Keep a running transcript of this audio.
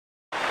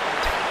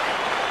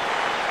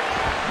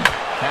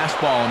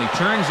fastball, and he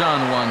turns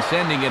on one,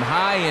 sending it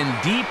high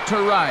and deep to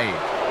right.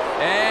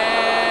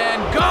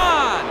 And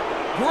gone!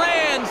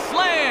 Grand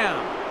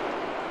slam!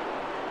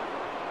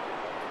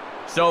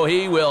 So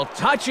he will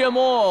touch them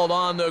all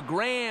on the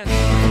grand.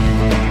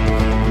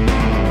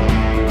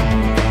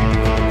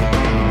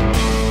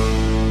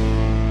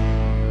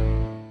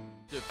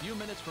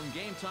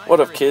 What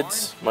up,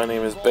 kids? My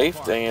name is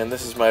Baefed, and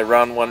this is my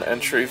round 1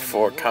 entry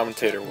for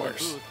Commentator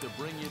Wars.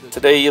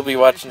 Today you'll be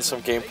watching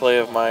some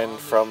gameplay of mine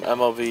from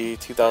MLB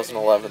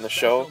 2011, the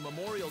show,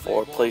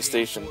 for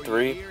PlayStation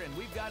 3.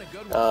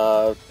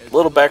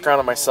 Little background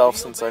on myself,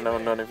 since I know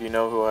none of you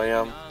know who I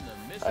am.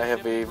 I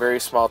have a very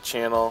small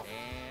channel,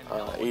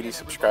 80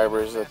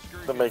 subscribers at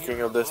the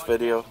making of this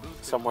video,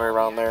 somewhere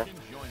around there.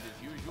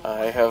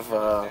 I have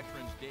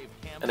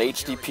an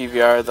HD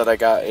PVR that I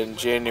got in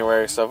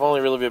January, so I've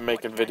only really been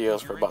making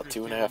videos for about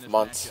 2.5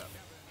 months.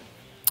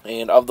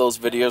 And of those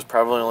videos,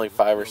 probably only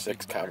 5 or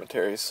 6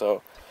 commentaries,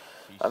 so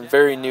I'm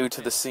very new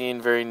to the scene,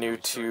 very new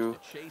to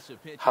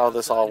how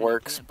this all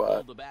works.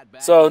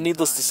 So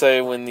needless to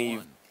say, when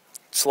the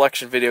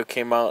selection video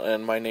came out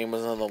and my name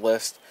was on the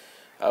list,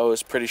 I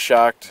was pretty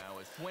shocked,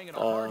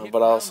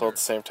 but also at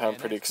the same time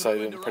pretty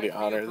excited and pretty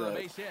honored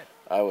that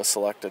I was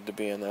selected to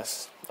be in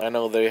this. I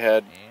know they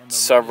had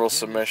several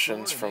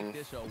submissions from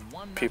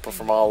people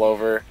from all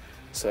over,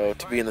 so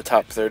to be in the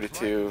top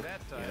 32, you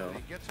know,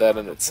 that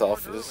in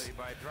itself is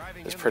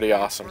pretty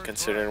awesome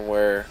considering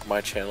where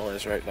my channel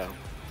is right now.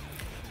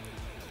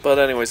 But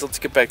anyways, let's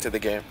get back to the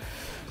game.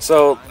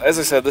 So, as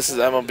I said, this is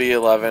MLB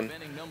 11,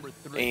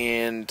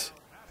 and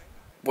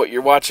what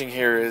you're watching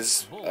here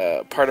is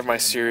part of my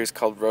series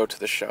called Road to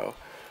the Show.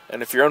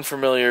 And if you're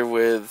unfamiliar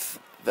with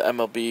the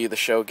MLB, the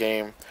show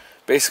game,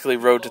 basically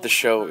Road to the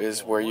Show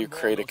is where you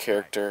create a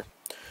character.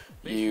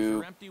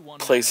 You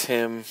place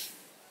him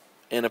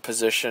in a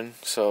position,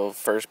 so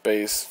first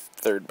base,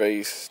 third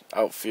base,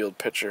 outfield,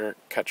 pitcher,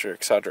 catcher,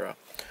 etc.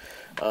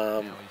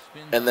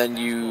 And then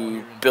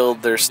you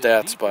build their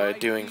stats by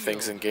doing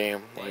things in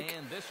game, like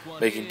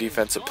making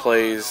defensive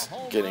plays,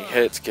 getting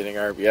hits, getting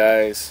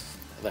RBIs,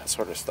 that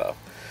sort of stuff.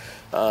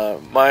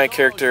 My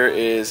character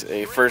is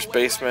a first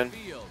baseman.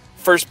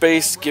 First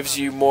base gives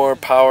you more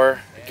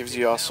power, it gives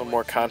you also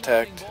more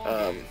contact.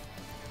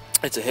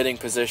 It's a hitting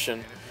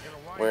position,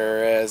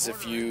 whereas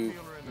if you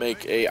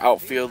make a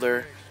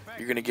outfielder,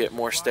 you're going to get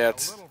more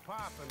stats,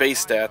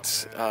 base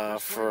stats,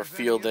 for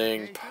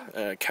fielding,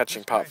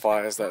 catching pop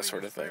flies, that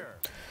sort of thing.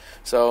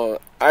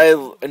 So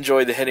I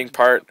enjoy the hitting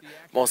part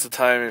most of the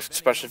time,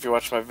 especially if you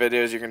watch my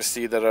videos. You're going to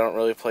see that I don't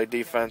really play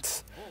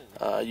defense.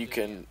 You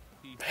can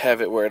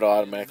have it where it'll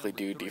automatically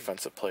do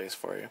defensive plays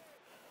for you.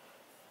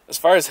 As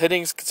far as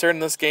hitting is concerned in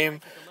this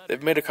game,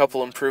 they've made a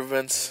couple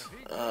improvements.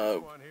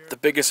 The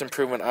biggest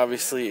improvement,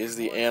 obviously, is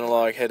the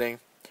analog hitting.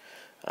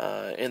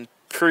 In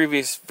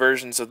previous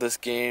versions of this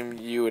game,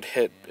 you would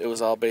hit, it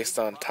was all based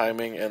on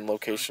timing and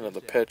location of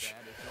the pitch.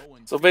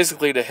 So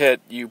basically, to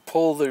hit, you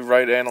pull the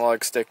right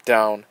analog stick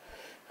down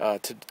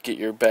to get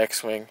your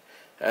backswing,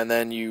 and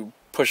then you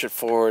push it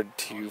forward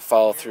to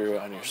follow through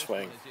on your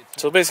swing.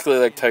 So basically,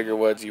 like Tiger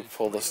Woods, you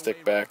pull the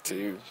stick back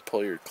to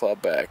pull your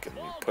club back, and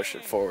you push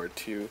it forward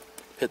to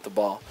hit the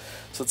ball.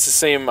 So it's the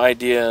same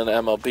idea in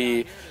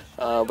MLB,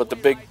 but the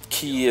big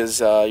key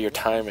is your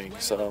timing.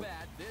 So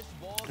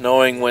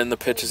knowing when the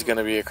pitch is going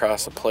to be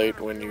across the plate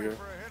when you're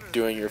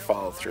doing your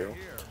follow through.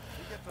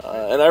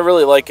 And I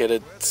really like it.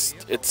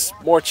 It's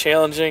more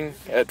challenging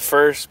at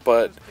first,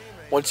 but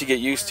once you get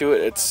used to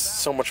it, it's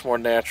so much more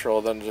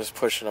natural than just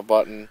pushing a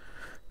button.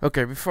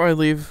 Okay, before I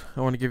leave,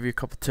 I want to give you a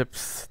couple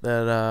tips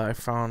that I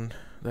found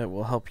that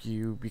will help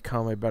you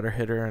become a better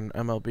hitter in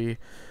MLB.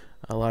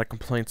 A lot of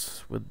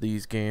complaints with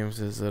these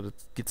games is that it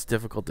gets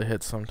difficult to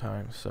hit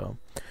sometimes. So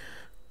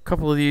a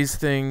couple of these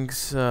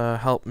things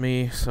help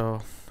me,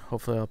 so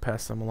hopefully I'll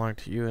pass them along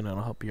to you and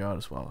it'll help you out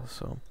as well.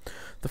 So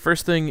the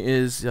first thing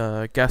is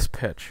guess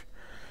pitch.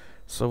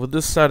 So with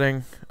this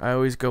setting, I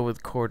always go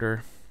with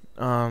quarter.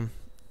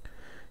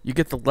 You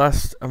get the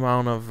less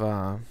amount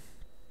of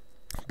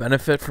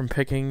benefit from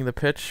picking the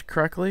pitch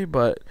correctly,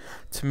 but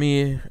to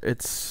me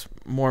it's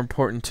more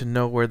important to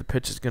know where the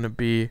pitch is going to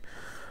be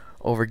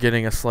over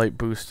getting a slight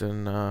boost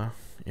in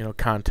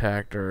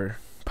contact or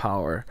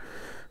power.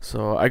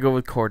 So I go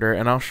with quarter,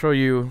 and I'll show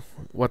you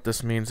what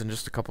this means in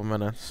just a couple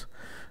minutes.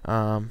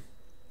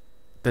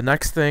 The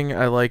next thing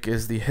I like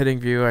is the hitting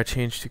view. I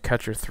changed to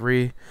catcher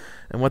 3,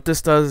 and what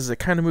this does is it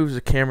kind of moves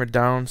the camera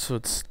down so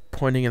it's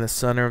pointing in the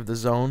center of the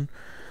zone,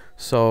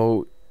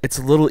 so it's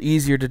a little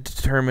easier to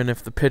determine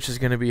if the pitch is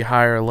going to be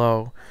high or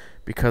low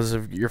because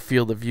of your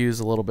field of view is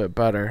a little bit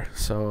better.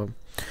 So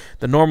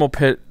the normal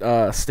pit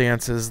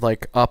stance is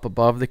like up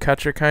above the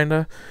catcher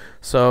kinda,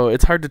 so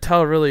it's hard to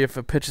tell really if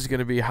a pitch is going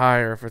to be high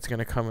or if it's going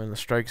to come in the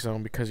strike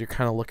zone because you're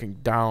kind of looking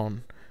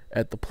down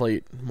at the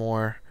plate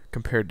more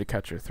compared to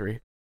catcher 3.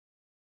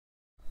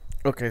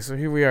 Okay, so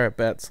here we are at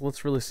bat, so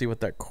let's really see what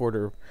that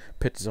quarter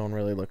pitch zone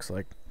really looks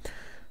like.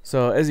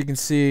 So as you can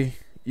see,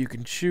 you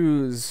can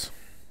choose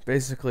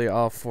basically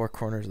all 4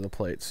 corners of the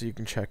plate, so you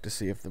can check to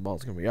see if the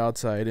ball's going to be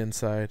outside,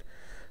 inside,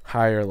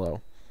 high, or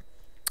low.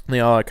 They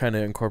all kind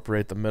of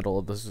incorporate the middle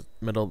of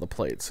the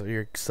plate, so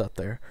you're set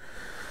there.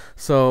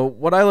 So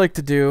what I like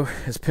to do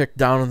is pick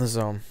down in the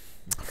zone.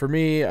 For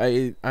me,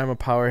 I'm a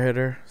power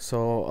hitter,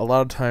 so a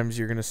lot of times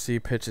you're going to see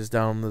pitches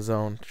down in the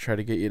zone to try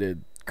to get you to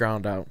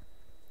ground out.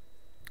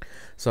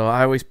 So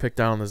I always pick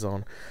down in the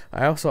zone.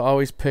 I also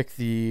always pick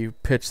the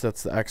pitch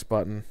that's the X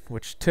button,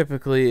 which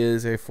typically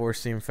is a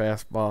four-seam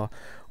fastball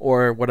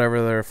or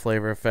whatever their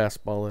flavor of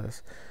fastball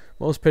is.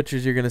 Most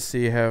pitchers you're going to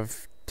see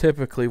have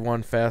typically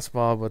one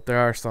fastball, but there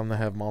are some that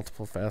have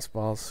multiple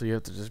fastballs, so you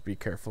have to just be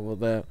careful with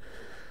that.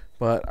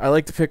 But I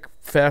like to pick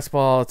fastball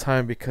all the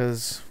time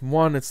because,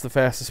 one, it's the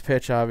fastest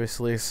pitch,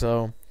 obviously,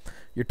 so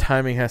your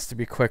timing has to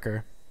be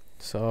quicker.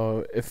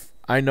 So if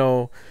I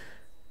know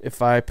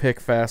if I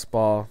pick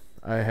fastball,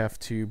 I have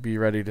to be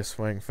ready to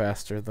swing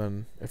faster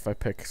than if I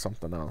pick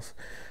something else.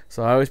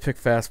 So I always pick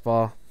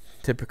fastball.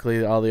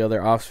 Typically, all the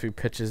other off-speed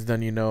pitches,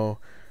 then you know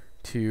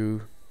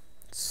to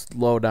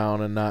slow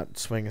down and not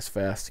swing as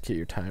fast to get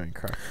your timing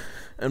correct.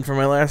 And for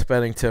my last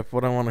batting tip,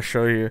 what I want to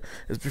show you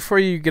is before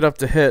you get up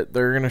to hit,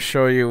 they're going to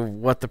show you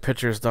what the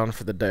pitcher's done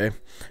for the day.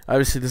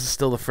 Obviously, this is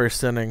still the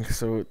first inning,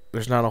 so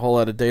there's not a whole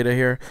lot of data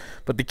here.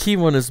 But the key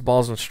one is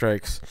balls and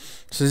strikes.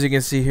 So as you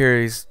can see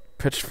here, he's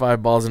pitched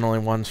 5 balls and only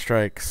 1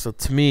 strike. So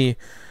to me,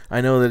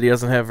 I know that he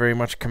doesn't have very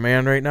much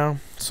command right now.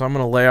 So I'm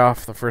going to lay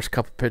off the first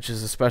couple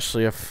pitches,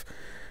 especially if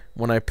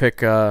when I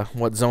pick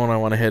what zone I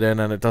want to hit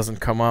in and it doesn't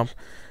come up.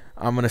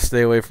 I'm going to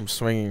stay away from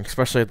swinging,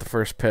 especially at the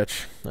first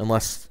pitch,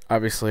 unless,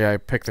 obviously, I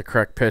pick the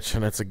correct pitch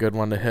and it's a good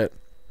one to hit.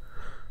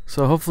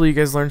 So hopefully you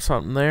guys learned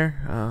something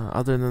there.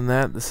 Other than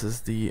that, this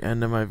is the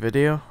end of my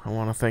video. I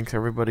want to thank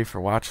everybody for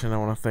watching. I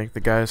want to thank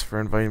the guys for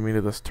inviting me to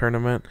this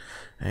tournament.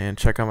 And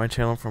check out my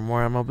channel for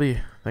more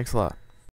MLB. Thanks a lot.